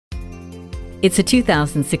It's a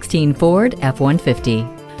 2016 Ford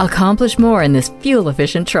F-150. Accomplish more in this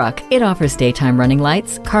fuel-efficient truck. It offers daytime running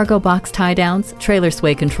lights, cargo box tie-downs, trailer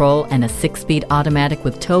sway control, and a 6-speed automatic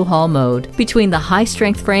with tow haul mode. Between the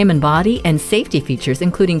high-strength frame and body and safety features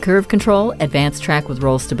including curve control, advanced track with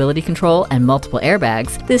roll stability control, and multiple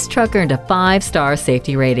airbags, this truck earned a 5-star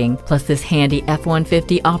safety rating. Plus, this handy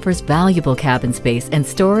F-150 offers valuable cabin space and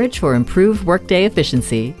storage for improved workday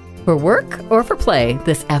efficiency. For work or for play,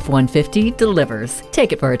 this F-150 delivers.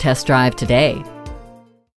 Take it for a test drive today.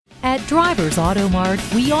 At Drivers Auto Mart,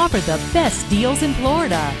 we offer the best deals in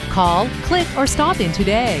Florida. Call, click, or stop in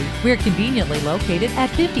today. We're conveniently located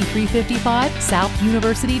at 5355 South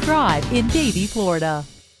University Drive in Davie, Florida.